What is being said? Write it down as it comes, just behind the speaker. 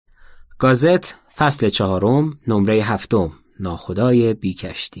گازت فصل 4 نمره 7 ناخدای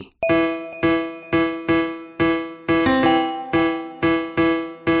بیکشتی.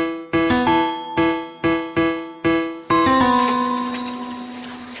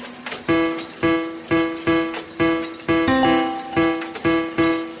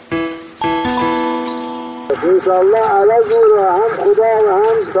 انشاءالله عوض رو هم خدا و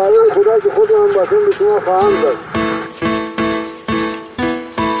هم سایه خدا که خود هم باشن به شما خواهم داد.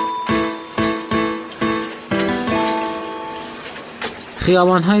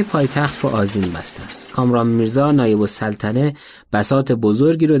 خیابان‌های پایتخت رو آذین بستن. کامران میرزا نایب السلطنه بساط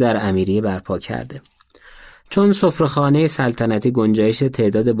بزرگی رو در امیریه برپا کرده. چون سفره‌خانه سلطنتی گنجایش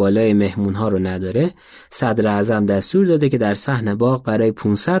تعداد بالای مهمون‌ها رو نداره، صدر اعظم دستور داده که در صحن باغ برای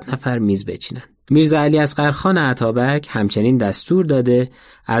 500 نفر میز بچینن. میرزا علی اصغرخان عطابک همچنین دستور داده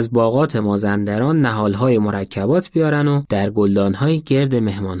از باغات مازندران نهال‌های مرکبات بیارن و در گلدان‌های گرد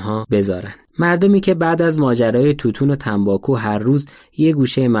مهمان‌ها بذارن. مردمی که بعد از ماجرای توتون و تنباکو هر روز یه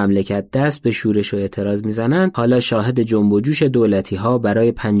گوشه مملکت دست به شورش و اعتراض میزنن، حالا شاهد جنب و جوش دولتی‌ها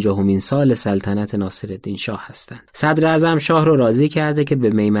برای 50مین سال سلطنت ناصرالدین شاه هستند. صدر اعظم شاه رو راضی کرده که به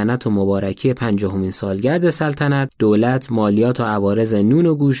میمنت و مبارکی 50مین سالگرد سلطنت دولت مالیات و عوارض نون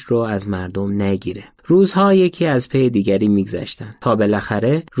و گوشت رو از مردم نگیره. روزها یکی از پی دیگری میگذشتن تا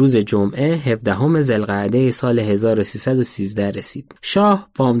بالاخره روز جمعه 17 ذوالقعده سال 1313 رسید. شاه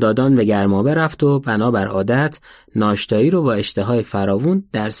بامدادان به گرمابه رفت و بنابر عادت ناشتایی رو با اشتهای فراوون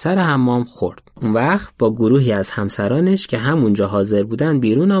در سر حمام خورد. اون وقت با گروهی از همسرانش که همونجا حاضر بودن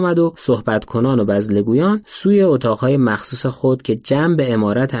بیرون آمد و صحبت کنان و بزلگویان سوی اتاقهای مخصوص خود که جنب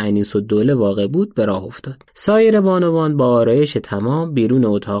عمارت انیس‌الدوله واقع بود به راه افتاد. سایر بانوان با آرایش تمام بیرون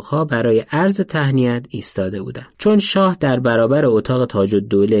اتاقها برای عرض تهنیت ایستاده بودند. چون شاه در برابر اتاق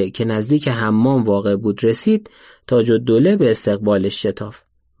تاج‌الدوله که نزدیک حمام واقع بود رسید، تاج‌الدوله به استقبالش شتافت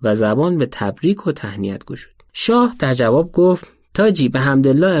و زبان به تبریک و تهنیت گشود. شاه در جواب گفت: تاجی به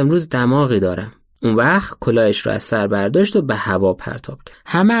حمدالله امروز دماغی دارم. اون وقت کلاهش رو از سر برداشت و به هوا پرتاب کرد.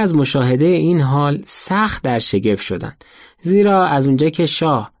 همه از مشاهده این حال سخت در شگفت شدند، زیرا از اونجا که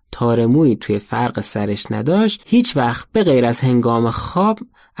شاه تارمویی توی فرق سرش نداشت، هیچ وقت به غیر از هنگام خواب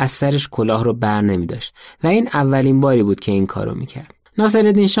از سرش کلاه رو بر نمی داشت و این اولین باری بود که این کارو میکرد.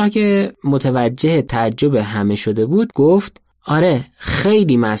 ناصرالدین شاه که متوجه تعجب همه شده بود گفت: آره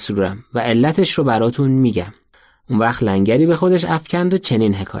خیلی مسرورم و علتش رو براتون میگم. اون وقت لنگری به خودش افکند و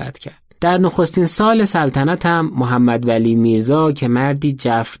چنین حکایت کرد: در نخستین سال سلطنتم محمد ولی میرزا که مردی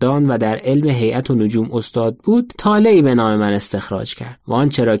جفردان و در علم هیئت و نجوم استاد بود، طالعی به نام من استخراج کرد و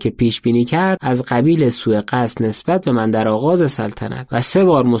آنچه را که پیش بینی کرد از قبیل سوء قصد نسبت به من در آغاز سلطنت و 3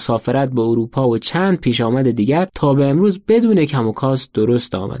 بار مسافرت به اروپا و چند پیش آمد دیگر تا به امروز بدون کم و کاست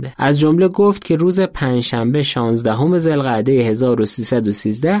درست آمده. از جمله گفت که روز پنجشنبه 16 ذوالقعده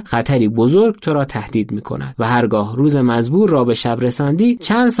 1313 خطری بزرگ تو را تهدید می‌کند و هرگاه روز مزبور را به شب رساندی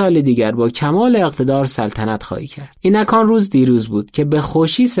چند سال دیگر با کمال اقتدار سلطنت خواهی کرد. اینکان روز دیروز بود که به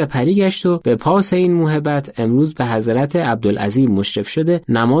خوشی سپری گشت و به پاس این موهبت امروز به حضرت عبدالعظیم مشرف شده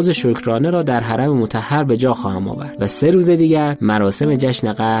نماز شکرانه را در حرم مطهر به جا خواهم آورد و 3 روز دیگر مراسم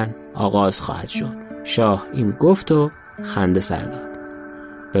جشن قرن آغاز خواهد شد. شاه این گفت و خنده سر داد.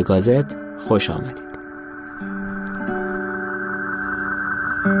 به گازت خوش آمدید.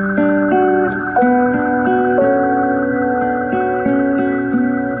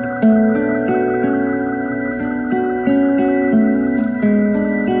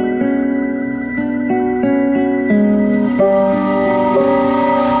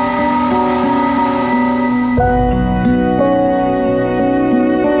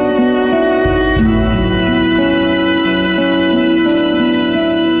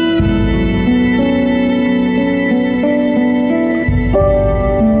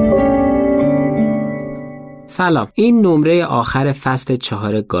 سلام، این نمره آخر فصل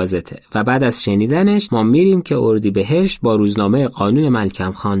 4 گازته و بعد از شنیدنش ما میریم که اردیبهشت با روزنامه قانون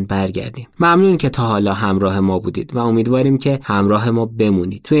ملکم خان برگردیم. ممنون که تا حالا همراه ما بودید و امیدواریم که همراه ما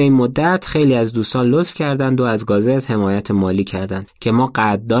بمونید. توی این مدت خیلی از دوستان لطف کردند و از گازت حمایت مالی کردند که ما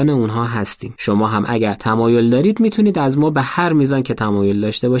قدردان اونها هستیم. شما هم اگر تمایل دارید میتونید از ما به هر میزان که تمایل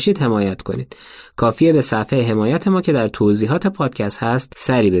داشته باشید حمایت کنید. کافیه به صفحه حمایت ما که در توضیحات پادکست هست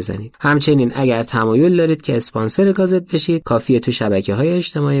سری بزنید. همچنین اگر تمایل دارید که اسپانسر گازت بشید، کافیه تو شبکه‌های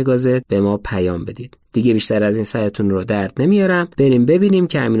اجتماعی گازت به ما پیام بدید. دیگه بیشتر از این سرتون رو درد نمیارم. بریم ببینیم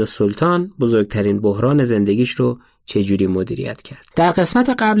که امین‌السلطان بزرگترین بحران زندگیش رو چجوری مدیریت کرد. در قسمت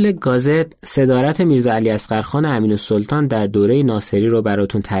قبل گازت صدارت میرزا علی اصغرخان امین‌السلطان در دوره ناصری رو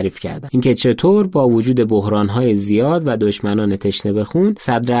براتون تعریف کردم. اینکه چطور با وجود بحران‌های زیاد و دشمنان تشنه به خون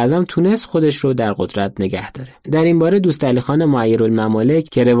صدر اعظم تونست خودش رو در قدرت نگه داره. در این باره دوست علیخان معیرالممالک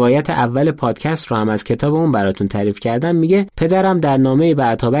که روایت اول پادکست رو هم از کتاب اون براتون تعریف کردم میگه پدرم در نامه‌ای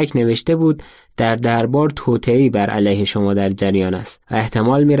به اتابک نوشته بود در دربار توطئه‌ای بر علیه شما در جریان است و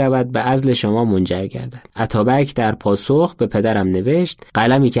احتمال می‌رود به عزل شما منجر گردد. اتابک در پاسخ به پدرم نوشت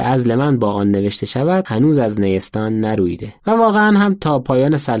قلمی که عزل من با آن نوشته شود هنوز از نیستان نرویده. و واقعا هم تا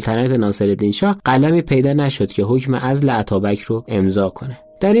پایان سلطنت ناصرالدین شاه قلمی پیدا نشد که حکم عزل اتابک رو امضا کنه.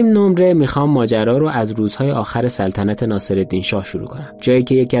 در این نمره میخوام ماجرا رو از روزهای آخر سلطنت ناصرالدین شاه شروع کنم، جایی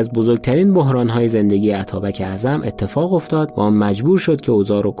که یکی از بزرگترین بحرانهای زندگی اتابک اعظم اتفاق افتاد و مجبور شد که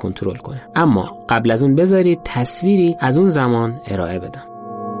اوضاع رو کنترل کنه. اما قبل از اون بذارید تصویری از اون زمان ارائه بدم.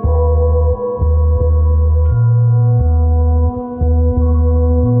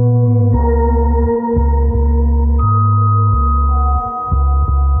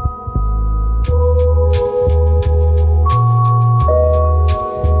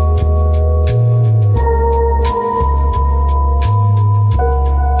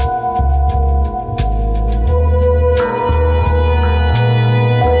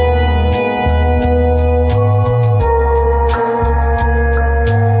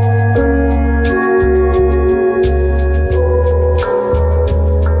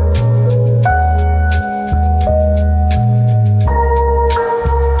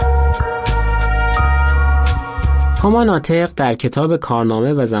 هما ناطق در کتاب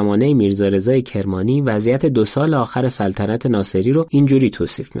کارنامه و زمانه میرزا رضای کرمانی وضعیت 2 سال آخر سلطنت ناصری رو اینجوری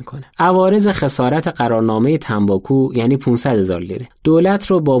توصیف میکنه. عوارض خسارت قرارنامه تنباکو یعنی 500,000 لیره دولت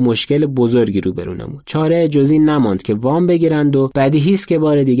رو با مشکل بزرگی روبرو نمود. چاره جز این نماند که وام بگیرند و بدیهی است که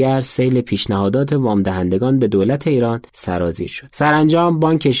بار دیگر سیل پیشنهادات وام دهندگان به دولت ایران سرازیر شد. سرانجام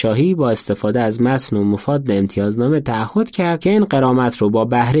بانک شاهی با استفاده از متن و مفاد امتیازنامه تعهد کرد که این غرامت رو با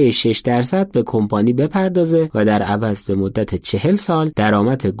بهره 6% به کمپانی بپردازه و در عوض به مدت 40 سال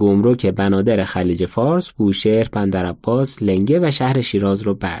درآمد گمرک بنادر خلیج فارس، بوشهر، بندرعباس، لنگه و شهر شیراز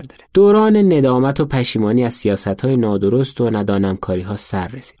رو برداره. دوران ندامت و پشیمانی از سیاست‌های نادرست و ندانمکاری‌ها سر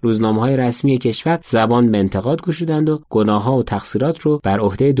رسید. روزنامه‌های رسمی کشور زبان به انتقاد گشودند و گناه‌ها و تقصیرات رو بر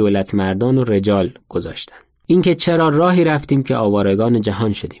عهده دولت مردان و رجال گذاشتند. اینکه چرا راهی رفتیم که آوارگان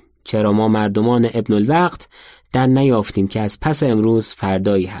جهان شدیم؟ چرا ما مردمان ابن الوقت در نیافتیم که از پس امروز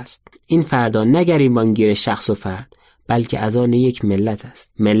فردایی هست؟ این فردا نه گریبانگیر شخص و فرد بلکه از آن یک ملت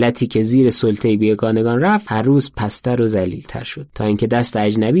است. ملتی که زیر سلطه بیگانگان رفت هر روز پستر و ذلیل‌تر شد تا اینکه دست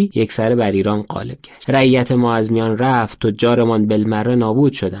اجنبی یک سره بر ایران غالب گشت. رعیت ما از میان رفت، تجارمان بالمره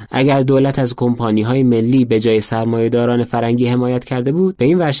نابود شدند. اگر دولت از کمپانی‌های ملی به جای سرمایه‌داران فرنگی حمایت کرده بود به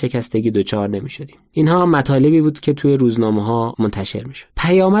این ورشکستگی دچار نمی‌شدیم. اینها مطالبی بود که توی روزنامه‌ها منتشر می‌شد.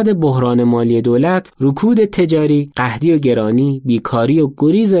 پیامد بحران مالی دولت، رکود تجاری، قحطی و گرانی، بیکاری و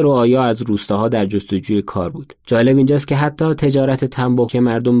گریز رعایا از روستاها در جستجوی کار بود. جالب اینجاست که حتی تجارت تنباکو که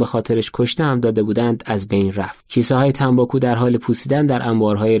مردم به خاطرش کشته هم داده بودند از بین رفت. کیسه‌های تنباکو در حال پوسیدن در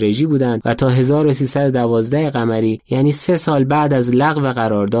انبارهای رژی بودند و تا 1312 قمری یعنی 3 سال بعد از لغو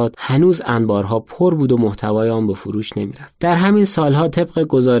قرارداد هنوز انبارها پر بود و محتوای آن به فروش نمی‌رفت. در همین سالها طبق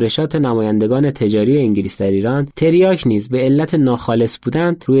گزارشات نمایندگان تجاری انگلیس در ایران تریاک نیز به علت ناخالص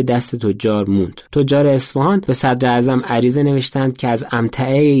بودن روی دست تجار موند. تجار اصفهان به صدر اعظم عریضه نوشتند که از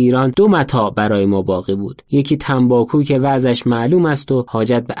امتعه ایران 2 متاع برای ما باقی بود. یکی تنباکو که وضعش معلوم است و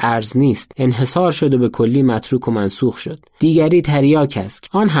حاجت به عرض نیست، انحصار شد و به کلی متروک و منسوخ شد. دیگری تریاک است،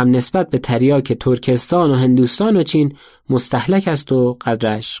 آن هم نسبت به تریاک ترکستان و هندوستان و چین مستهلک است و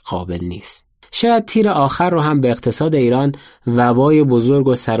قدرش قابل نیست. شاید تیر آخر رو هم به اقتصاد ایران وبای بزرگ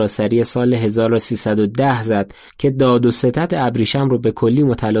و سراسری سال 1310 زد که داد و ستد ابریشم رو به کلی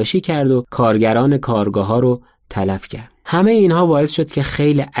متلاشی کرد و کارگران کارگاه‌ها رو تلف کرد. همه اینها باعث شد که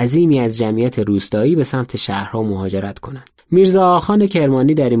خیلی عظیمی از جمعیت روستایی به سمت شهرها مهاجرت کنند. میرزا آخان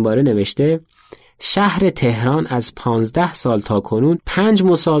کرمانی در این باره نوشته: شهر تهران از 15 سال تا کنون 5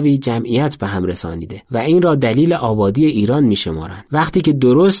 مساوی جمعیت به هم رسانیده و این را دلیل آبادی ایران می شمارند. وقتی که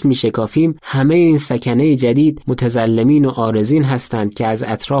درست می شکافیم همه این سکنه جدید متظلمین و عارضین هستند که از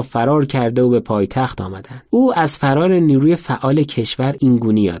اطراف فرار کرده و به پایتخت آمدند. او از فرار نیروی فعال کشور این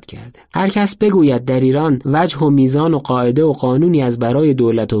گونه یاد کرده: هر کس بگوید در ایران وجه و میزان و قاعده و قانونی از برای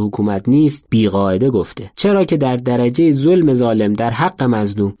دولت و حکومت نیست بی قاعده گفته، چرا که در درجه ظلم ظالم در حق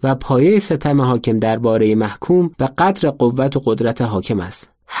مظلوم و پایه ستم حاکم درباره محکوم به قدر قوت و قدرت حاکم است.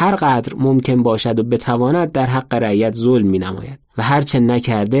 هر قدر ممکن باشد و بتواند در حق رعیت ظلم می نماید و هرچه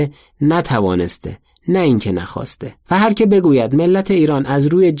نکرده نتوانسته نه اینکه نخواسته. و هر که بگوید ملت ایران از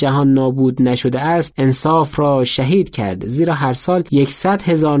روی جهان نابود نشده است انصاف را شهید کرده، زیرا هر سال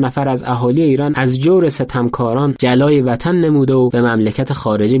 100,000 نفر از اهالی ایران از جور ستمکاران جلای وطن نموده و به مملکت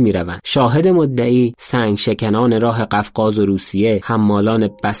خارجه میروند. شاهد مدعی سنگ شکنان راه قفقاز و روسیه، حمالان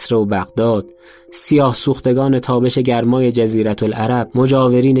بصره و بغداد، سیاه سوختگان تابش گرمای جزیره العرب،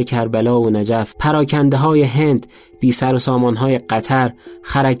 مجاورین کربلا و نجف، پراکنده های هند، بی سر و سامان های قطر،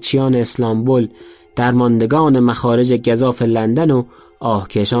 خرکچیان اسلامبول، درماندگان مخارج گزاف لندن و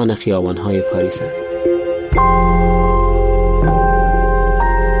آهکشان خیابان های پاریس.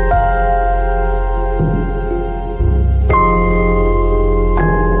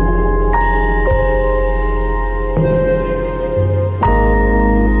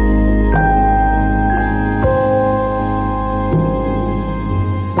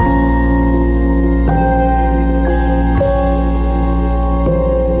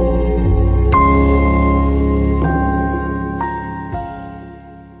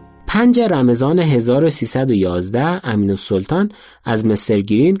 رمضان 1311 امین‌السلطان از مستر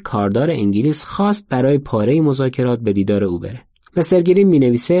گرین کاردار انگلیس خواست برای پاره مذاکرات به دیدار او بره. مستر گرین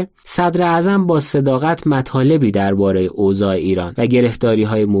می‌نویسه صدر اعظم با صداقت مطالبی درباره اوضاع ایران و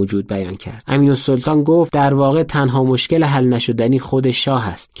گرفتاری‌های موجود بیان کرد. امین‌السلطان گفت در واقع تنها مشکل حل نشدنی خود شاه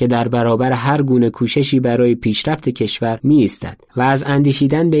است که در برابر هر گونه کوششی برای پیشرفت کشور می‌ایستد و از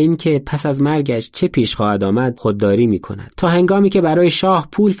اندیشیدن به این که پس از مرگش چه پیش خواهد آمد خودداری می‌کند. تا هنگامی که برای شاه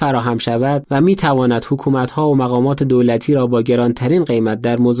پول فراهم شود و می‌تواند حکومت‌ها و مقامات دولتی را با گرانترین قیمت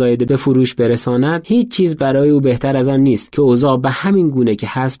در مزایده به فروش برساند، هیچ چیز برای او بهتر از آن نیست که اوضاع به همین گونه که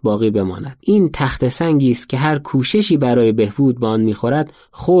هست باقی بماند. این تخت سنگی است که هر کوششی برای بهبود به آن می‌خورد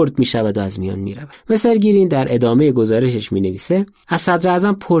خرد می‌شود و از میان می‌رود. مستر گرین در ادامه گزارشش می‌نویسه از صدر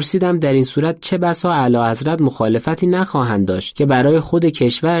اعظم پرسیدم در این صورت چه بسا اعلیحضرت مخالفتی نخواهند داشت که برای خود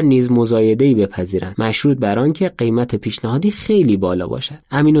کشور نیز مزایده‌ای بپذیرند، مشروط بر آن که قیمت پیشنهادی خیلی بالا باشد.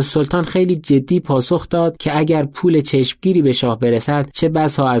 امین‌السلطان خیلی جدی پاسخ داد که اگر پول چشمگیری به شاه برسد چه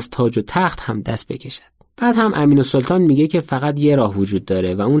بسا از تاج و تخت هم دست بکشد. بعد هم امین‌السلطان میگه که فقط یه راه وجود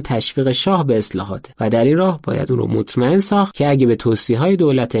داره و اون تشویق شاه به اصلاحاته و در این راه باید اون رو مطمئن ساخت که اگه به توصیه‌های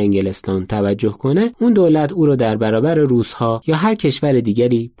دولت انگلستان توجه کنه اون دولت او رو در برابر روس‌ها یا هر کشور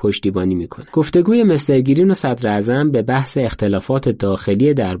دیگری پشتیبانی میکنه. گفتگوی مستر گرین و صدر اعظم به بحث اختلافات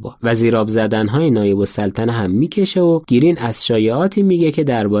داخلی دربار و زیراب زدن‌های نایب السلطنه هم میکشه و گرین از شایعاتی میگه که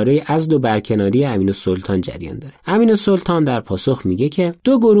درباره عزل و برکناری امین‌السلطان جریان داره. امین‌السلطان در پاسخ میگه که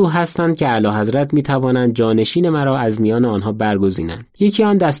دو گروه هستند که اعلیحضرت میتوانند جانشین مرا از میان آنها برگزینند. یکی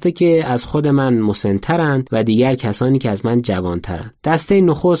آن دسته که از خود من مسن‌ترند و دیگر کسانی که از من جوان‌ترند. دسته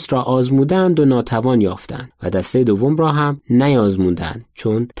نخست را آزمودند و ناتوان یافتند و دسته دوم را هم نیازمودند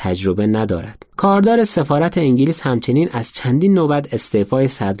چون تجربه ندارد. کاردار سفارت انگلیس همچنین از چندین نوبت استعفای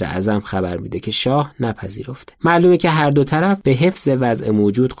صدر اعظم خبر میده که شاه نپذیرفته. معلومه که هر دو طرف به حفظ وضع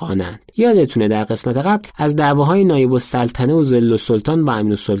موجود قانعند. یادتونه در قسمت قبل از دعواهای نایب السلطنه و ظل السلطان با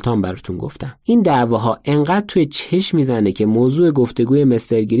امین‌السلطان براتون گفتم. این دعواها انقدر توی چشم میزنه که موضوع گفتگوی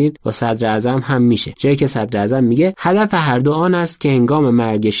مستر گرین با صدر اعظم هم میشه. جایی که صدر اعظم میگه هدف هر دو آن است که هنگام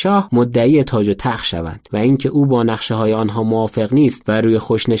مرگ شاه مدعی تاج و تخت شوند و اینکه او با نقشه‌های آنها موافق نیست و روی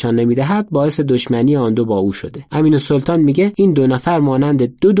خوش نشان نمیدهد باعث دشمنی آن دو با او شده. امین‌السلطان میگه این دو نفر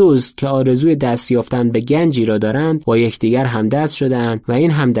مانند دو دزد که آرزوی دست یافتن به گنجی را دارند با یکدیگر همدست شده‌اند و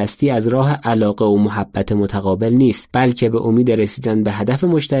این همدستی از راه علاقه و محبت متقابل نیست بلکه به امید رسیدن به هدف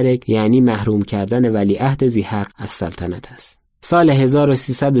مشترک یعنی محروم کردن ولیعهد ذی‌حق از سلطنت است. سال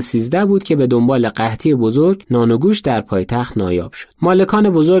 1313 بود که به دنبال قحطی بزرگ نان و گوش در پایتخت نایاب شد. مالکان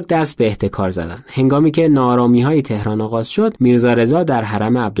بزرگ دست به احتکار زدند. هنگامی که ناآرامی‌های تهران آغاز شد، میرزا رضا در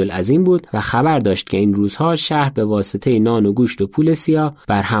حرم عبدالعظیم بود و خبر داشت که این روزها شهر به واسطه نان و گوشت و پول سیاه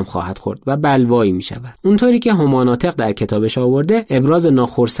برهم خواهد خورد و بلوایی می‌شود. اونطوری که هماناطق در کتابش آورده، ابراز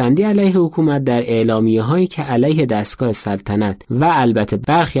ناخرسندی علیه حکومت در اعلامیه‌هایی که علیه دستگاه سلطنت و البته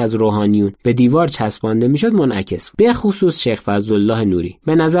برخی از روحانیون به دیوار چسبانده میشد منعکس بود. به خصوص شیخ فضلالله نوری.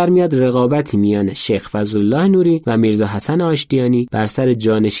 به نظر میاد رقابتی میان شیخ فضلالله نوری و میرزا حسن آشتیانی بر سر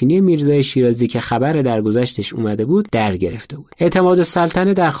جانشینی میرزای شیرازی که خبر درگذشتش اومده بود در گرفته بود. اعتماد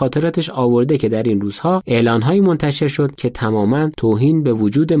السلطنه در خاطراتش آورده که در این روزها اعلان‌هایی منتشر شد که تماماً توهین به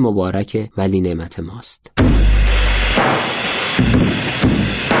وجود مبارک ولی نعمت ماست.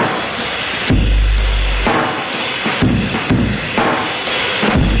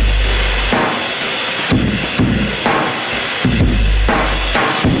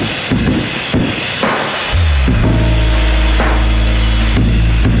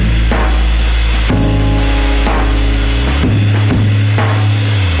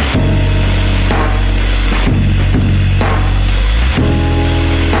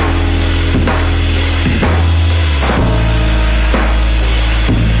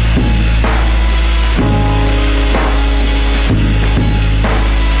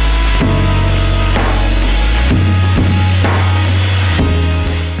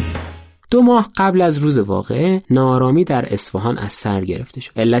 2 ماه قبل از روز واقعه ناآرامی در اصفهان از سر گرفته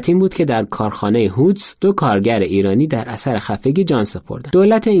شد. علت این بود که در کارخانه هودز 2 کارگر ایرانی در اثر خفگی جان سپردند.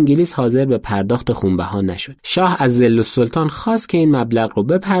 دولت انگلیس حاضر به پرداخت خونبها نشد. شاه از ظلالسلطان خواست که این مبلغ رو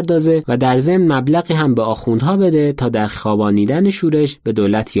بپردازه و در ضمن مبلغی هم به آخوندها بده تا در خوابانیدن شورش به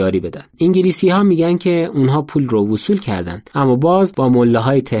دولت یاری بدن. انگلیسی‌ها میگن که اونها پول رو وصول کردند، اما باز با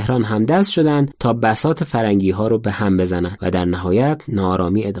ملاهای تهران همدست شدند تا بساط فرنگی‌ها رو به هم بزنن و در نهایت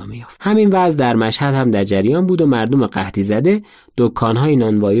ناآرامی ادامه یافت. همین وضع در مشهد هم در جریان بود و مردم قحطی زده دکان‌های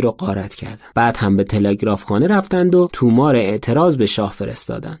نانوایی رو غارت کردند. بعد هم به تلگرافخانه رفتند و تومار اعتراض به شاه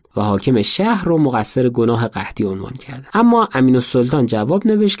فرستادند و حاکم شهر رو مقصر گناه قحطی عنوان کردند. اما امین‌السلطان جواب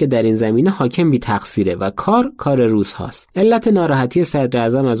نوشت که در این زمینه حاکم بی تقصیره و کار روس هاست. علت ناراحتی صدر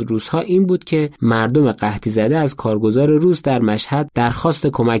اعظم از روس ها این بود که مردم قحطی زده از کارگزار روس در مشهد درخواست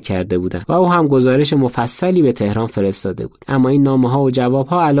کمک کرده بودند و او هم گزارش مفصلی به تهران فرستاده بود. اما این نامه‌ها و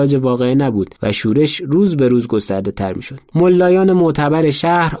جواب‌ها علاج واقعی نبود و شورش روز به روز گسترده‌تر می‌شد. ملایان معتبر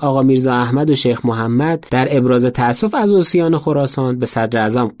شهر آقا میرزا احمد و شیخ محمد در ابراز تأسف از عصیان خراسان به صدر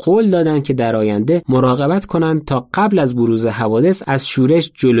اعظم قول دادند که در آینده مراقبت کنند تا قبل از بروز حوادث از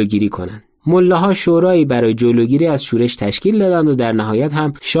شورش جلوگیری کنند. ملاها شورایی برای جلوگیری از شورش تشکیل دادند و در نهایت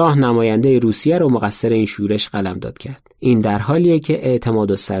هم شاه نماینده روسیه را مقصر این شورش قلمداد کرد. این در حالیه که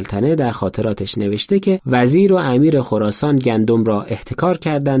اعتمادالسلطنه در خاطراتش نوشته که وزیر و امیر خراسان گندم را احتکار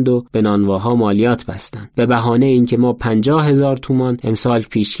کردند و به نانواها مالیات بستند به بهانه اینکه ما 50,000 تومان امسال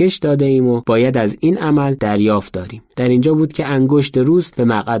پیشکش داده ایم و باید از این عمل دریافت داریم. در اینجا بود که انگشت روس به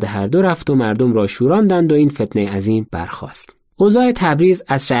مقعد هر دو رفت و مردم را شوراندند و این فتنه عظیم برخاست. اوضاع تبریز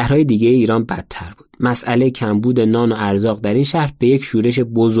از شهرهای دیگه ایران بدتر بود. مسئله کمبود نان و ارزاق در این شهر به یک شورش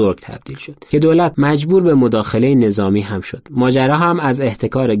بزرگ تبدیل شد که دولت مجبور به مداخله نظامی هم شد. ماجرا هم از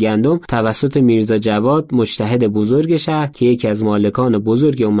احتکار گندم توسط میرزا جواد مجتهد بزرگ شهر که یکی از مالکان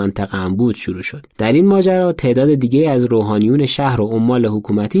بزرگ اون منطقه هم بود شروع شد. در این ماجرا تعداد دیگه از روحانیون شهر و عمال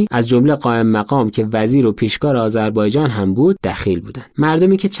حکومتی از جمله قائم مقام که وزیر و پیشکار آذربایجان هم بود دخیل بودند.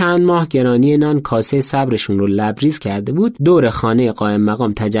 مردمی که چند ماه گرانی نان کاسه صبرشون رو لبریز کرده بود دور خانه قائم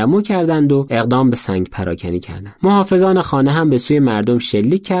مقام تجمع کردند و اقدام به سنگ پراکنی کردند. محافظان خانه هم به سوی مردم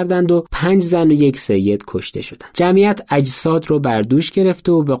شلیک کردند و 5 زن و 1 سید کشته شدند. جمعیت اجساد رو بر دوش گرفت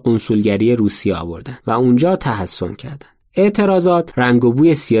و به قنسولگری روسیه آوردند و اونجا تحصن کردند. اعتراضات رنگ و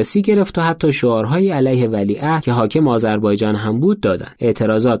بوی سیاسی گرفت و حتی شعارهای علیه ولیعهد که حاکم آذربایجان هم بود دادند.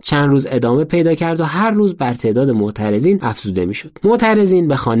 اعتراضات چند روز ادامه پیدا کرد و هر روز بر تعداد معترضین افزوده میشد. معترضین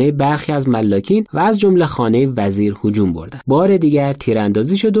به خانه برخی از ملاکین و از جمله خانه وزیر هجوم بردند. بار دیگر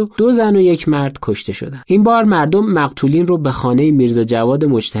تیراندازی شد و 2 زن و 1 مرد کشته شدند. این بار مردم مقتولین رو به خانه میرزا جواد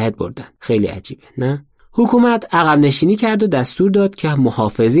مجتهد بردند. خیلی عجیبه، نه؟ حکومت عقب نشینی کرد و دستور داد که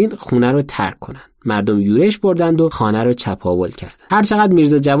محافظین خونه رو ترک کنند. مردم یورش بردند و خانه رو چپاول کردند. هر چقدر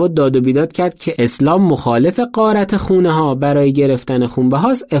میرزا جواد داد و بیداد کرد که اسلام مخالف غارت خونه ها برای گرفتن خونبه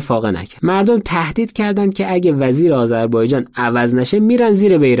هاست افاقه نکرد. مردم تهدید کردند که اگه وزیر آذربایجان عوض نشه میرن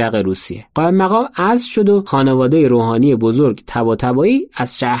زیر بیرق روسیه. قائم مقام عزل شد و خانواده روحانی بزرگ طباطبایی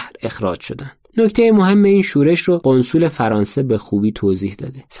از شهر اخراج شدند. نکته مهم این شورش رو قنسول فرانسه به خوبی توضیح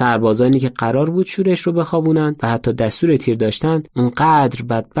داده. سربازانی که قرار بود شورش رو بخوابونند و حتی دستور تیر داشتند اونقدر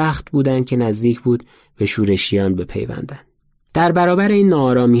بدبخت بودند که نزدیک بود به شورشیان بپیوندند. در برابر این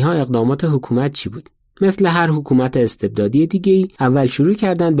ناآرامی‌ها اقدامات حکومت چی بود؟ مثل هر حکومت استبدادی دیگه‌ای اول شروع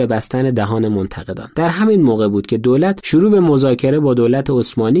کردند به بستن دهان منتقدان. در همین موقع بود که دولت شروع به مذاکره با دولت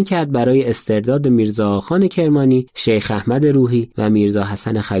عثمانی کرد برای استرداد میرزا آخان کرمانی، شیخ احمد روحی و میرزا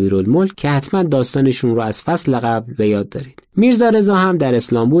حسن خبیرالملک که حتما داستانشون رو از فصل قبل به یاد دارید. میرزا رضا هم در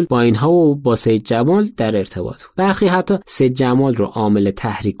اسلامبول با اینها و با سید جمال در ارتباط بود. برخی حتی سید جمال رو عامل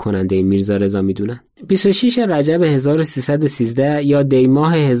تحریک کننده میرزا رضا میدونن. 26 رجب 1313 یا دی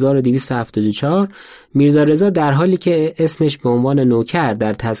ماه 1274 میرزا رضا در حالی که اسمش به عنوان نوکر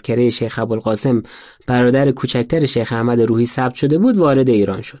در تذکره شیخ ابوالقاسم برادر کوچکتر شیخ احمد روحی ثبت شده بود وارد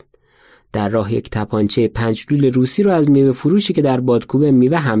ایران شد. در راه یک تپانچه 5 لول روسی رو از میوه فروشی که در بادکوب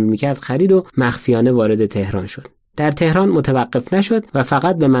میوه حمل میکرد خرید و مخفیانه وارد تهران شد. در تهران متوقف نشد و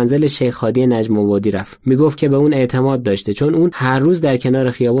فقط به منزل شیخ هادی نجم آبادی رفت. میگفت که به اون اعتماد داشته چون اون هر روز در کنار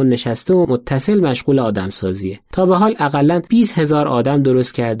خیابان نشسته و متصل مشغول آدم سازیه. تا به حال حداقل 20,000 آدم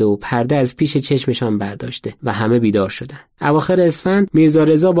درست کرده و پرده از پیش چشمشان برداشته و همه بیدار شدن. اواخر اسفند میرزا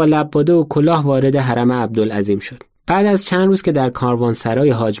رضا با لباده و کلاه وارد حرم عبدالعظیم شد. بعد از چند روز که در کاروانسرای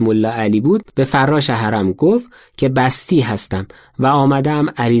حاج ملا علی بود به فراش حرم گفت که بستی هستم و آمدم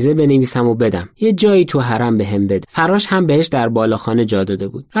عریضه بنویسم و بدم، یه جایی تو حرم بهم بده. فراش هم بهش در بالاخانه جا داده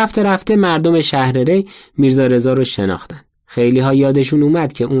بود. رفته رفته مردم شهر ری میرزا رضا رو شناختن. خیلی ها یادشون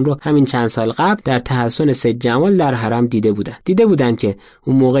اومد که اون رو همین چند سال قبل در تحسن سید جمال در حرم دیده بودن که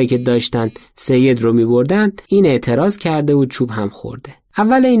اون موقعی که داشتن سید رو می‌بردن این اعتراض کرده و چوب هم خورده.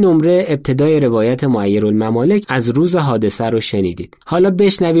 اول این نمره ابتدای روایت معیرالممالک از روز حادثه رو شنیدید. حالا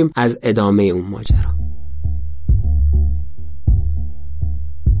بشنویم از ادامه اون ماجرا.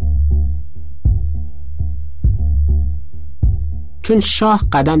 چون شاه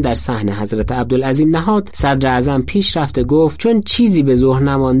قدم در صحنه حضرت عبدالعظیم نهاد، صدر اعظم پیش رفته گفت چون چیزی به ظهر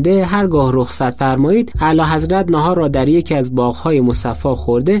نمانده هرگاه رخصت فرمایید اعلی حضرت نهار را در یکی از باغ‌های مصفا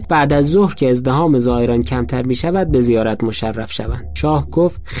خورده، بعد از ظهر که ازدحام زائران کمتر می شود به زیارت مشرف شوند. شاه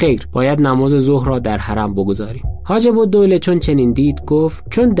گفت خیر، باید نماز ظهر را در حرم بگذاریم. حاجب الدوله چون چنین دید گفت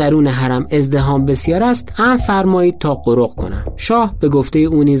چون درون حرم ازدحام بسیار است امر فرمایید تا قرق کنم. شاه به گفته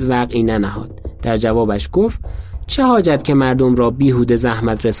او نیز وقعی ننهاد. در جوابش گفت چه حاجت که مردم را بیهوده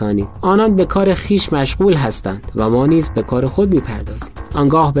زحمت رسانید؟ آنان به کار خیش مشغول هستند و ما نیز به کار خود میپردازیم.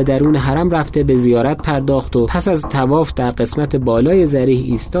 آنگاه به درون حرم رفته به زیارت پرداخت و پس از طواف در قسمت بالای ضریح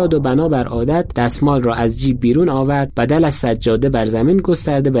ایستاد و بنابر عادت دستمال را از جیب بیرون آورد، بدل از سجاده بر زمین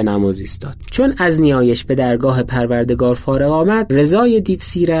گسترده به نماز ایستاد. چون از نیایش به درگاه پروردگار فارغ آمد، رضای دیو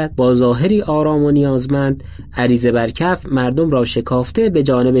سیرت با ظاهری آرام و نیازمند عریضه بر کف مردم را شکافته به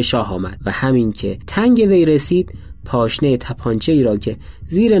جانب شاه آمد و همین که تنگ وی رسید پاشنه تپانچه ای را که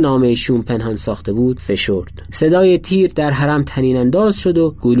زیر نامه شوم پنهان ساخته بود فشرد. صدای تیر در حرم طنین انداز شد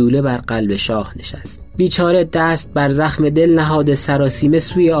و گلوله بر قلب شاه نشست. بیچاره دست بر زخم دل نهاده سراسیمه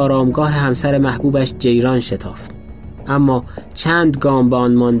سوی آرامگاه همسر محبوبش جیران شتافت. اما چند گام به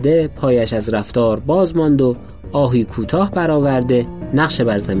آن مانده پایش از رفتار باز ماند و آهی کوتاه برآورده نقش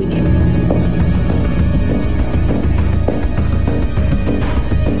بر زمین شد.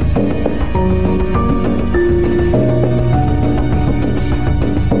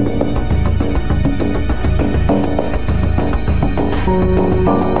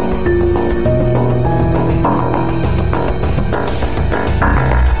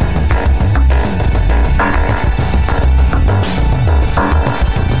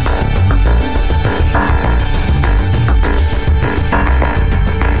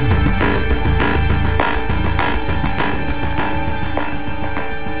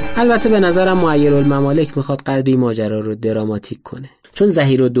 البته به نظرم معیرالممالک میخواد قدری ماجرا رو دراماتیک کنه، چون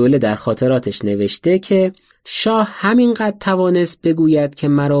ظهیرالدوله در خاطراتش نوشته که شاه همینقدر توانست بگوید که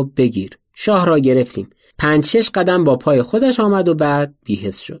مرا بگیر. شاه را گرفتیم. 5-6 قدم با پای خودش آمد و بعد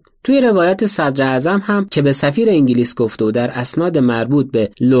بی‌حس شد. توی روایت صدر اعظم هم که به سفیر انگلیس گفته و در اسناد مربوط به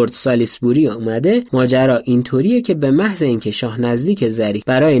لرد سالیسبوری اومده، ماجرا اینطوریه که به محض اینکه شاه نزدیک ضریح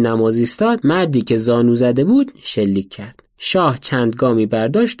برای نماز ایستاد، مردی که زانو زده بود شلیک کرد. شاه چند گامی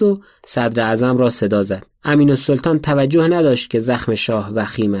برداشت و صدر اعظم را صدا زد. امین‌السلطان توجه نداشت که زخم شاه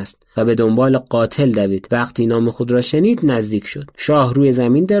وخیم است و به دنبال قاتل دوید. وقتی نام خود را شنید نزدیک شد. شاه روی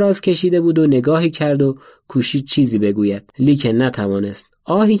زمین دراز کشیده بود و نگاهی کرد و کوشید چیزی بگوید، لیکن نتوانست.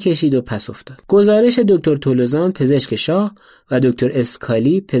 آهی کشید و پس افتاد. گزارش دکتر تولوزان پزشک شاه و دکتر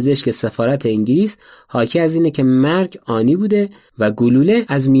اسکالی پزشک سفارت انگلیس حاکی از اینه که مرگ آنی بوده و گلوله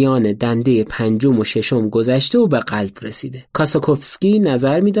از میان دنده پنجم و ششم گذشته و به قلب رسیده. کاساکوفسکی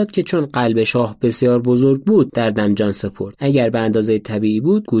نظر میداد که چون قلب شاه بسیار بزرگ بود در دم جان سپرد. اگر به اندازه طبیعی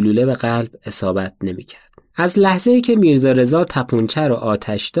بود گلوله به قلب اصابت نمی‌کرد. از لحظه‌ای که میرزا رضا تپونچه رو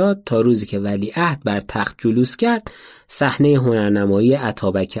آتش داد تا روزی که ولیعهد بر تخت جلوس کرد، صحنه هنرنمایی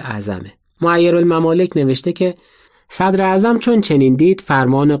اتابک اعظمه. معیرالممالک نوشته که صدر اعظم چون چنین دید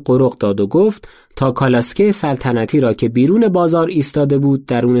فرمان قرق داد و گفت تا کالاسکه سلطنتی را که بیرون بازار ایستاده بود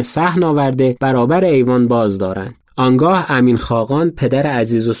درون صحن آورده برابر ایوان باز دارند. آنگاه امین خاقان پدر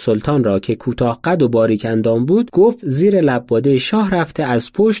عزیز السلطان را که کوتاه قد و باریک اندام بود گفت زیر لب باده شاه رفته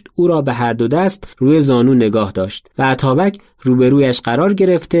از پشت او را به هر دو دست روی زانو نگاه داشت و اتابک روبرویش قرار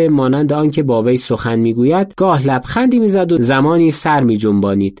گرفته مانند آنکه با وی سخن میگوید گاه لبخندی میزد و زمانی سر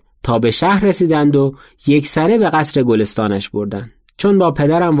میجنبانید تا به شهر رسیدند و یک سره به قصر گلستانش بردند. چون با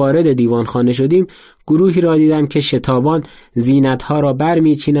پدرم وارد دیوانخانه شدیم گروهی را دیدم که شتابان زینتها را بر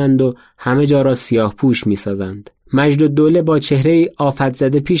میچینند و همه جا را سیاه پوش میسازند. مجدالدوله با چهره آفت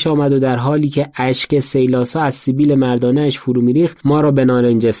زده پیش آمد و در حالی که اشک سیلاسا از سیبیل مردانه‌اش فرو می‌ریخت ما را به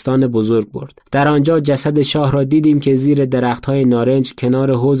نارنجستان بزرگ برد. در آنجا جسد شاه را دیدیم که زیر درخت‌های نارنج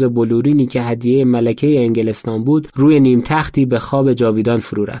کنار حوض بلورینی که هدیه ملکه انگلستان بود روی نیم تختی به خواب جاویدان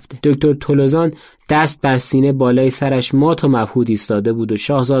فرو رفته. دکتر تولوزان دست بر سینه بالای سرش مات و مبهوت ایستاده بود و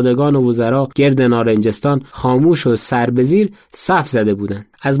شاهزادگان و وزرا گرد نارنجستان خاموش و سر به زیر صف زده بودند.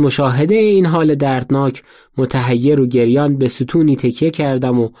 از مشاهده این حال دردناک متحیر و گریان به ستونی تکیه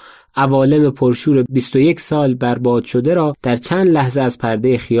کردم و عوالم پرشور 21 سال برباد شده را در چند لحظه از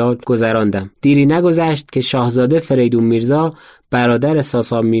پرده خیال گذراندم. دیری نگذشت که شاهزاده فریدون میرزا برادر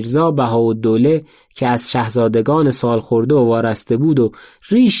ساسان میرزا بهاءالدوله که از شاهزادگان سالخورده و وارسته بود و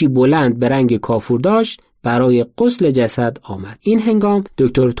ریشی بلند به رنگ کافور داشت برای غسل جسد آمد. این هنگام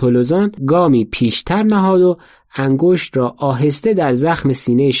دکتر تولوزان گامی پیشتر نهاد و انگشت را آهسته در زخم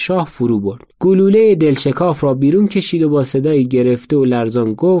سینه شاه فرو برد. گلوله دلشکاف را بیرون کشید و با صدای گرفته و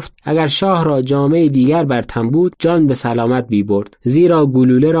لرزان گفت اگر شاه را جامه دیگر بر تن بود جان به سلامت بی برد، زیرا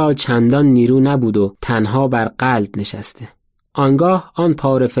گلوله را چندان نیرو نبود و تنها بر قلب نشسته. آنگاه آن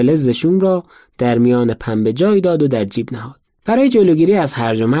پاره فلز شوم را در میان پنبه جای داد و در جیب نهاد. برای جلوگیری از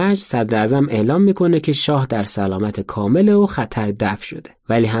هرج و مرج صدر اعظم اعلام میکنه که شاه در سلامت کامل و خطر دفع شده،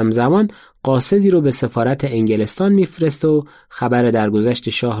 ولی همزمان قاصدی رو به سفارت انگلستان میفرسته و خبر درگذشت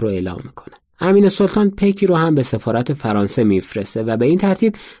شاه رو اعلام میکنه. امین سلطان پیکی رو هم به سفارت فرانسه میفرسته و به این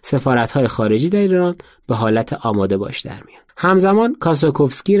ترتیب سفارت‌های خارجی در ایران به حالت آماده باش در میان. همزمان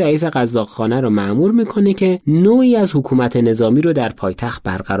کاساکوفسکی رئیس قزاقخانه رو مأمور میکنه که نوعی از حکومت نظامی رو در پایتخت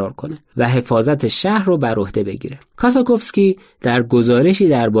برقرار کنه و حفاظت شهر رو بر عهده بگیره. کاساکوفسکی در گزارشی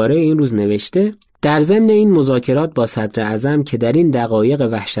درباره این روز نوشته در ضمن این مذاکرات با صدر اعظم که در این دقایق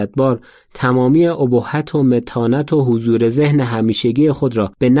وحشتبار تمامی ابهت و متانت و حضور ذهن همیشگی خود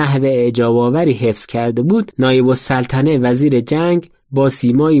را به نحو اعجاب‌آوری حفظ کرده بود، نایب السلطنه وزیر جنگ با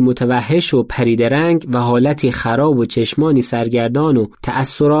سیمایی متوحش و پرید رنگ و حالتی خراب و چشمانی سرگردان و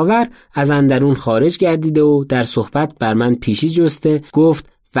تأثرآور از اندرون خارج گردیده و در صحبت بر من پیشی جسته گفت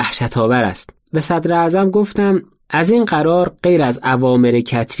وحشت‌آور است. به صدر اعظم گفتم از این قرار غیر از اوامر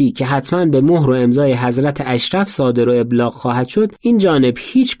کتبی که حتما به مهر و امضای حضرت اشرف صادر و ابلاغ خواهد شد، این جانب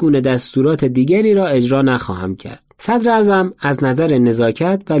هیچ گونه دستورات دیگری را اجرا نخواهم کرد. صدر اعظم از نظر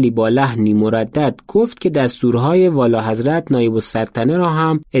نزاکت ولی با لحنی مردد گفت که دستورهای والا حضرت نایب السلطنه را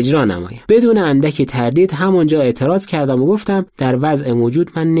هم اجرا نماید. بدون اندکی تردید همانجا اعتراض کردم و گفتم در وضع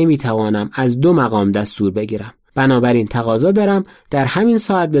موجود من نمیتوانم از 2 مقام دستور بگیرم. بنابراین تقاضا دارم در همین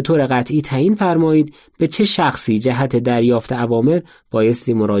ساعت به طور قطعی تعیین فرمایید به چه شخصی جهت دریافت اوامر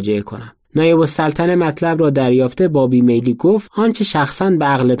بایستی مراجعه کنم. نایب السلطنه مطلب را دریافته با بیمیلی گفت آنچه شخصاً به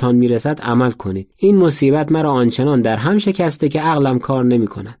عقلتان میرسد عمل کنید. این مصیبت مرا آنچنان در هم شکسته که عقلم کار نمی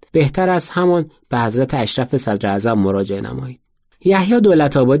کند. بهتر است همان به حضرت اشرف صدر اعظم مراجعه نمایید. یحیی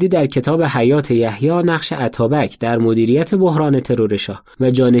دولت‌آبادی در کتاب حیات یحیی نقش اتابک در مدیریت بحران ترور شاه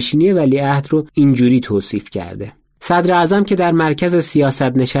و جانشینی ولیعهد رو اینجوری توصیف کرده: صدر اعظم که در مرکز سیاست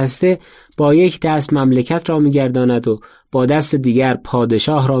نشسته با یک دست مملکت را می‌گرداند و با دست دیگر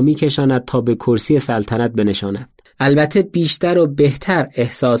پادشاه را می‌کشاند تا به کرسی سلطنت بنشاند. البته بیشتر و بهتر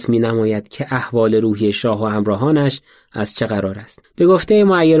احساس می‌نماید که احوال روحی شاه و همراهانش از چه قرار است. به گفته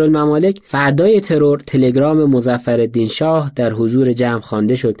معیرالممالک فردای ترور تلگرام مظفرالدین شاه در حضور جمع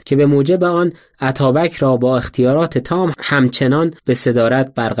خوانده شد که به موجب آن اتابک را با اختیارات تام همچنان به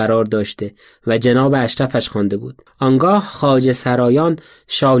صدارت برقرار داشته و جناب اشرفش خوانده بود. آنگاه خواجه سرایان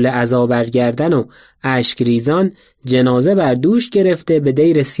شال عزا برگردن و اشک ریزان جنازه بر دوش گرفته به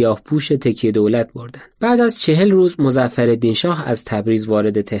دیر سیاه پوش تکیه دولت بردند. بعد از 40 روز مظفرالدین شاه از تبریز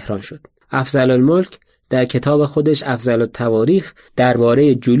وارد تهران شد. افضلالملک در کتاب خودش افضل التواریخ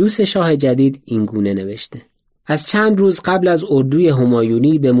درباره جلوس شاه جدید این گونه نوشته: از چند روز قبل از اردوی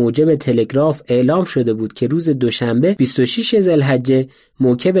همایونی به موجب تلگراف اعلام شده بود که روز دوشنبه 26 ذوالحجه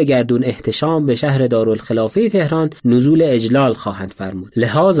موکب گردون احتشام به شهر دارالخلافه تهران نزول اجلال خواهند فرمود.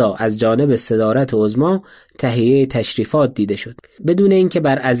 لذا از جانب صدارت عظمی تهیه تشریفات دیده شد. بدون اینکه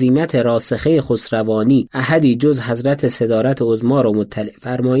بر عزیمت راسخه خسروانی احدی جز حضرت صدارت عظمی را مطلع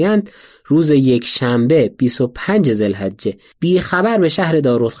فرمایند، روز یک شنبه 25 ذوالحجه بی خبر به شهر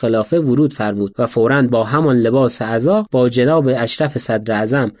دارالخلافه ورود فرمود و فوراً با همان لباس عزا با جناب اشرف صدر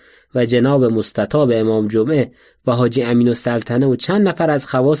اعظم و جناب مستطاب امام جمعه و حاجی امین السلطنه و چند نفر از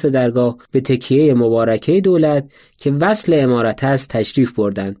خواص درگاه به تکیه مبارکه دولت که وصل امارت است تشریف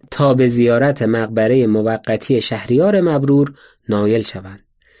بردند تا به زیارت مقبره موقتی شهریار مبرور نایل شوند.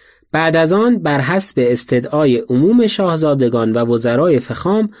 بعد از آن بر حسب استدعای عموم شاهزادگان و وزرای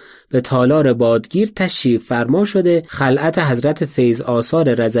فخام به تالار بادگیر تشریف فرما شده خلعت حضرت فیض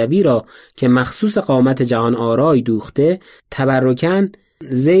آثار رضوی را که مخصوص قامت جهان آرای دوخته تبرکاً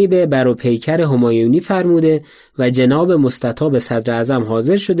زیب بر و پیکر همایونی فرموده و جناب مستطاب صدر اعظم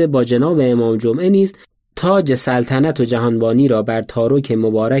حاضر شده با جناب امام جمعه نیز تاج سلطنت و جهانبانی را بر تارک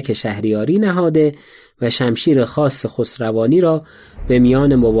مبارک شهریاری نهاده و شمشیر خاص خسروانی را به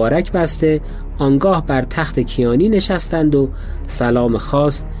میان مبارک بسته آنگاه بر تخت کیانی نشستند و سلام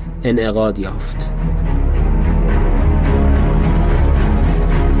خاص انعقاد یافت.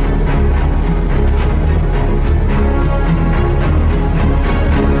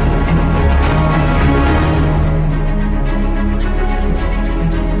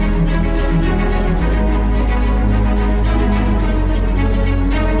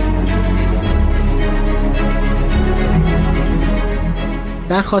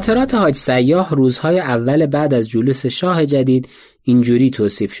 در خاطرات حاج سیاح روزهای اول بعد از جلوس شاه جدید اینجوری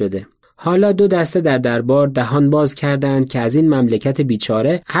توصیف شده: حالا 2 دسته در دربار دهان باز کردند که از این مملکت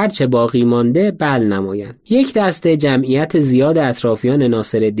بیچاره هرچه باقی مانده بل نمایند. یک دسته جمعیت زیاد اطرافیان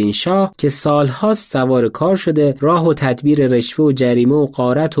ناصرالدین شاه که سالهاست سوار کار شده راه و تدبیر رشوه و جریمه و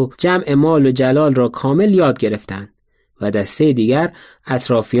غارت و جمع مال و جلال را کامل یاد گرفتند و دسته دیگر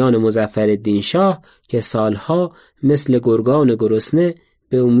اطرافیان مظفرالدین شاه که سالها مثل گرگان گرسنه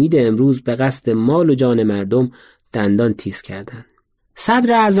به امید امروز به قصد مال و جان مردم دندان تیز کردند.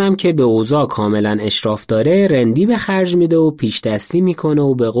 صدر اعظم که به اوضاع کاملا اشراف داره رندی به خرج میده و پیش دستی میکنه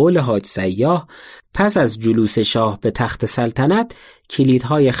و به قول حاج سیاح پس از جلوس شاه به تخت سلطنت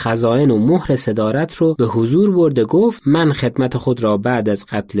کلیدهای خزائن و مهر صدارت رو به حضور برده گفت: من خدمت خود را بعد از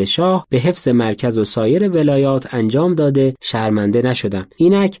قتل شاه به حفظ مرکز و سایر ولایات انجام داده شرمنده نشدم.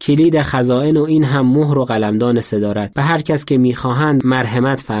 اینک کلید خزائن و این هم مهر و قلمدان صدارت به هر کس که میخواهند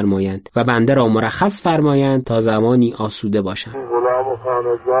مرحمت فرمایند و بنده را مرخص فرمایند تا زمانی آسوده باشم. غلام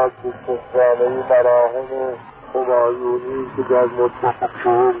خانزاد بستانهی مراهم همایونی که در مدت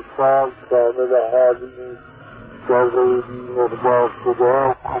 4 سال شامل حالی در غیبی مقبار شده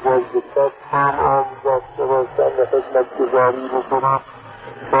قبل بکت هم آموزشته باشم و خدمت گزاری بکنم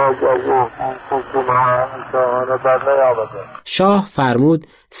باز از احسان سکنه شاهانه بر نیامده. شاه فرمود: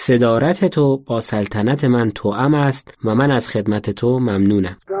 صدارت تو با سلطنت من توأم است و من از خدمت تو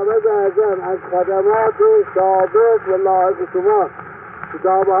ممنونم. جناب اعظم از خدمات ثابت و لاحق شما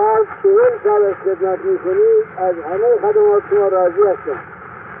کتاب‌ها 40 سال از خدمت می‌کنید، از همه خدمات شما راضی هستم،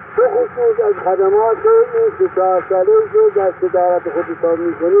 به خصوص از خدمات این 4 ساله که در صدارت خودتان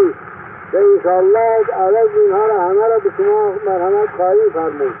می‌کنید و انشاءالله عوض اینها را همه را به شما مرحمت خواهی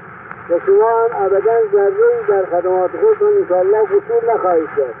فرمود و شما هم ابدا ذره‌ای در خدمات خودتان انشاءالله قصور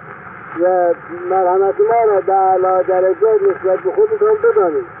نخواهید کرد و مرحمت ما را به اعلی درجه نسبت به خودتان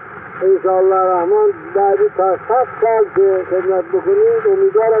بدانید. انشاءالله رحمان بعد تا 7 سال که خدمت بکنید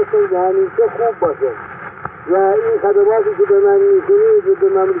امیدوار هستم که همیشه خوب باشه و این خدماتی که به من میکنید و به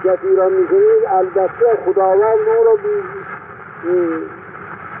مملکت ایران میکنید البته خداوند او را بی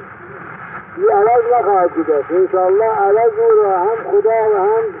عوض نخواهد بودست. انشاءالله عوض او را هم خدا و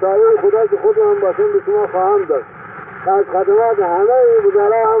هم سایر خدا که خود هم باشم به شما خواهم داشت. از خدمات همه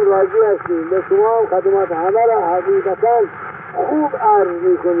وزرا هم راضی هستیم و شما هم خدمات همه را حقیقتا خوب عرض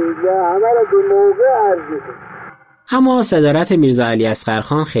میکنید و همه را به موقع عرض میکنید. اما صدارت میرزا علی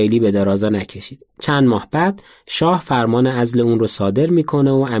اصغرخان خیلی به درازا نکشید. چند ماه بعد شاه فرمان عزل اون رو صادر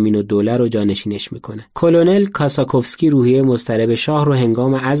میکنه و امین‌الدوله رو جانشینش میکنه. کلونل کاساکوفسکی روحیه مضطرب شاه رو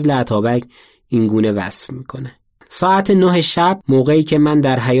هنگام عزل اتابک اینگونه وصف میکنه: ساعت 9 شب موقعی که من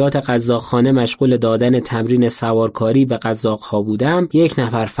در حیاط قزاقخانه مشغول دادن تمرین سوارکاری به قزاق‌ها بودم، یک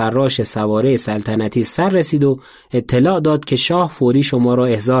نفر فراش سواره سلطنتی سر رسید و اطلاع داد که شاه فوری شما را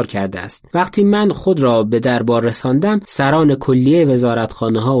احضار کرده است. وقتی من خود را به دربار رساندم، سران کلیه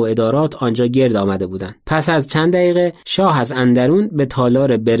وزارتخانه‌ها و ادارات آنجا گرد آمده بودند. پس از چند دقیقه شاه از اندرون به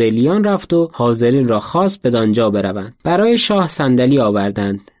تالار برلیان رفت و حاضرین را خواست بدانجا بروند. برای شاه صندلی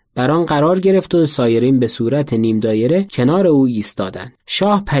آوردند. بر آن قرار گرفت و سایرین به صورت نیم دایره کنار او ایستادند.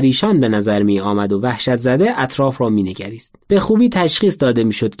 شاه پریشان به نظر می آمد و وحشت زده اطراف را می نگریست. به خوبی تشخیص داده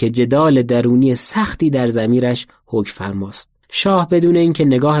می شد که جدال درونی سختی در ضمیرش حکم فرماست. شاه بدون اینکه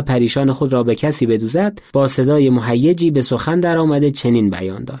نگاه پریشان خود را به کسی بدوزد با صدای مهیجی به سخن در آمده چنین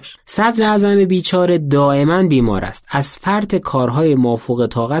بیان داشت: صدر اعظم بیچاره دائما بیمار است، از فرط کارهای مافوق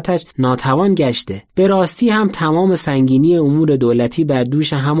طاقتش ناتوان گشته. به راستی هم تمام سنگینی امور دولتی بر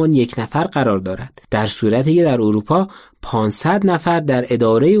دوش همان یک نفر قرار دارد، در صورتی که در اروپا 500 نفر در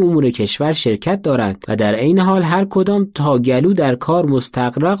اداره امور کشور شرکت دارند و در عین حال هر کدام تا گلو در کار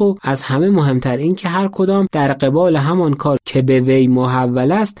مستغرق و از همه مهمتر این که هر کدام در قبال همان کار که به وی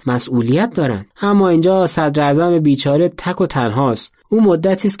محول است مسئولیت دارند. اما اینجا صدر اعظم بیچاره تک و تنهاست. او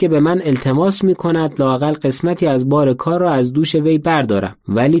مدتی است که به من التماس می‌کند لااقل قسمتی از بار کار را از دوش وی بردارم،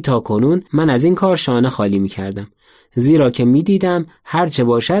 ولی تا کنون من از این کار شانه خالی می‌کردم، زیرا که می‌دیدم هر چه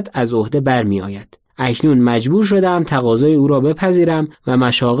باشد از عهده برمی‌آید. اکنون مجبور شدم تقاضای او را بپذیرم و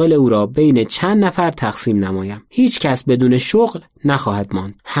مشاغل او را بین چند نفر تقسیم نمایم. هیچ کس بدون شغل نخواهد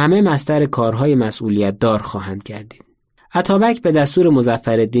ماند. همه مصدر کارهای مسئولیت دار خواهند گردید. اتابک به دستور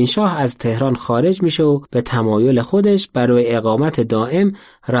مظفرالدین شاه از تهران خارج میشه و به تمایل خودش برای اقامت دائم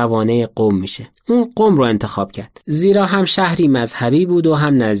روانه قم میشه. اون قم رو انتخاب کرد، زیرا هم شهری مذهبی بود و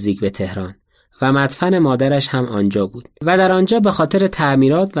هم نزدیک به تهران و مدفن مادرش هم آنجا بود و در آنجا به خاطر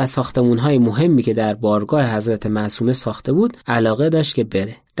تعمیرات و ساختمان‌های مهمی که در بارگاه حضرت معصومه ساخته بود علاقه داشت که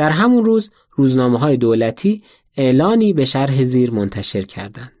بره. در همون روز روزنامه‌های دولتی اعلانی به شرح زیر منتشر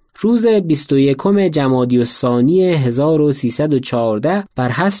کردند: روز 21 جمادی الثانی 1314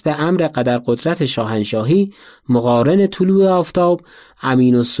 بر حسب امر قدرقدرت شاهنشاهی مقارن طلوع آفتاب،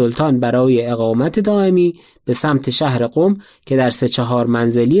 امین‌السلطان برای اقامت دائمی به سمت شهر قم که در 3-4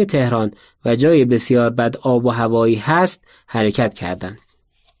 منزلی تهران و جای بسیار بد آب و هوایی هست حرکت کردند.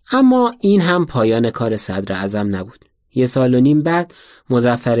 اما این هم پایان کار صدر اعظم نبود. 1.5 سال بعد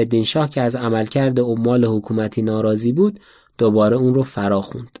مظفرالدین شاه که از عملکرد عمال حکومتی ناراضی بود دوباره اون رو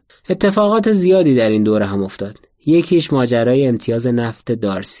فراخوند. اتفاقات زیادی در این دوره هم افتاد. یکیش ماجرای امتیاز نفت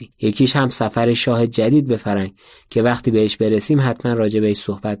دارسی، یکیش هم سفر شاه جدید به فرنگ که وقتی بهش برسیم حتما راجع بهش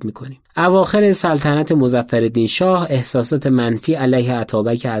صحبت میکنیم. اواخر سلطنت مظفرالدین شاه احساسات منفی علیه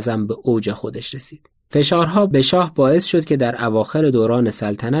اتابک اعظم به اوج خودش رسید. فشارها به شاه باعث شد که در اواخر دوران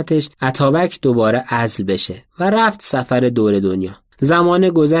سلطنتش اتابک دوباره عزل بشه و رفت سفر دور دنیا. زمان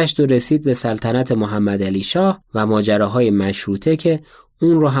گذشت و رسید به سلطنت محمدعلی شاه و ماجراهای مشروطه که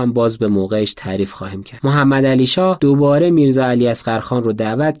اون رو هم باز به موقعش تعریف خواهیم کرد. محمدعلی شاه دوباره میرزا علی اصغرخان رو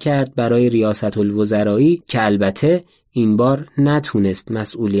دعوت کرد برای ریاست الوزرایی که البته این بار نتونست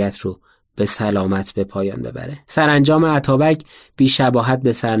مسئولیت رو به سلامت به پایان ببره. سرانجام اتابک بی شباهت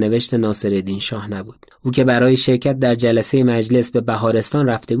به سرنوشت ناصرالدین شاه نبود. او که برای شرکت در جلسه مجلس به بهارستان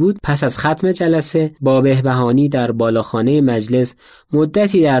رفته بود، پس از ختم جلسه با بهبهانی در بالاخانه مجلس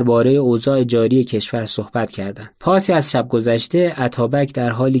مدتی درباره اوضاع جاری کشور صحبت کردند. پاسی از شب گذشته اتابک در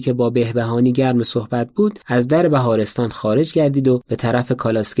حالی که با بهبهانی گرم صحبت بود، از در بهارستان خارج گردید و به طرف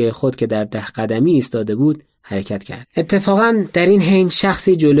کالاسکه خود که در 10 قدمی ایستاده بود حرکت کرد. اتفاقاً در این حین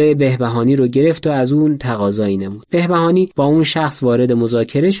شخصی جلوی بهبهانی رو گرفت و از اون تقاضایی نمود. بهبهانی با اون شخص وارد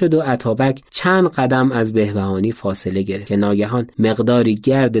مذاکره شد و اتابک چند قدم از بهبهانی فاصله گرفت که ناگهان مقداری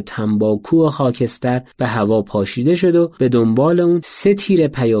گرد تنباکو و خاکستر به هوا پاشیده شد و به دنبال اون 3 تیر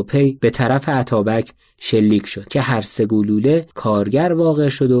پیاپی به طرف اتابک شلیک شد که هر 3 گلوله کارگر واقع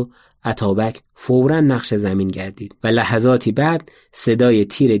شد و اتابک فوراً نقش زمین گردید و لحظاتی بعد صدای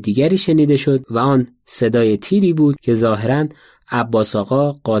تیر دیگری شنیده شد و آن صدای تیری بود که ظاهراً عباس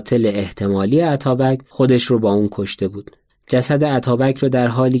آقا قاتل احتمالی اتابک خودش رو با اون کشته بود. جسد اتابک رو در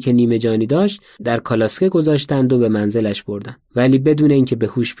حالی که نیمه جانی داشت در کالاسکه گذاشتند و به منزلش بردن، ولی بدون اینکه به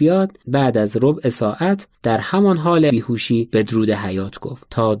هوش بیاد بعد از ربع ساعت در همان حال بیهوشی بدرود حیات گفت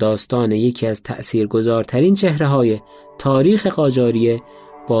تا داستان یکی از تأثیرگذارترین چهره‌های تاریخ قاجاریه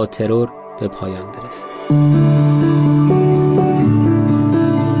با ترور به پایان برسه.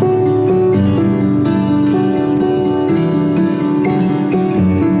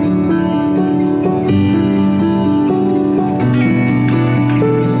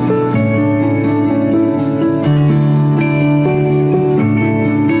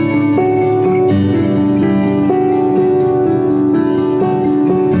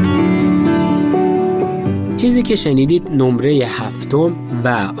 چیزی که شنیدید نمره 7 و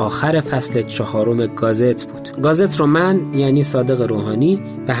آخر فصل 4 گازت بود. گازت رو من یعنی صادق روحانی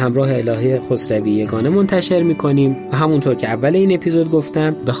به همراه الهه خسروی یگانه منتشر میکنیم و همونطور که اول این اپیزود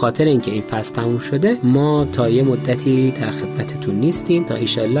گفتم به خاطر اینکه این فصل تموم شده ما تا یه مدتی در خدمتتون نیستیم تا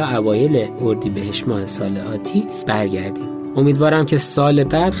ایشالله اوایل اردیبهشت ماه سال آتی برگردیم. امیدوارم که سال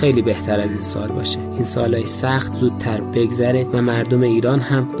بعد خیلی بهتر از این سال باشه. این سالهای سخت زودتر بگذره و مردم ایران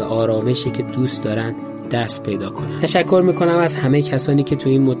هم به آرامشی که دوست دارن دست پیدا کنن. تشکر میکنم از همه کسانی که تو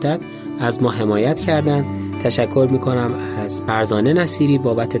این مدت از ما حمایت کردن. تشکر میکنم از فرزانه نصیری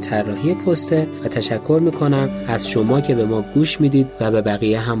بابت طراحی پسته و تشکر میکنم از شما که به ما گوش میدید و به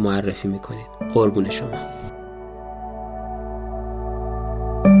بقیه هم معرفی میکنید. قربون شما.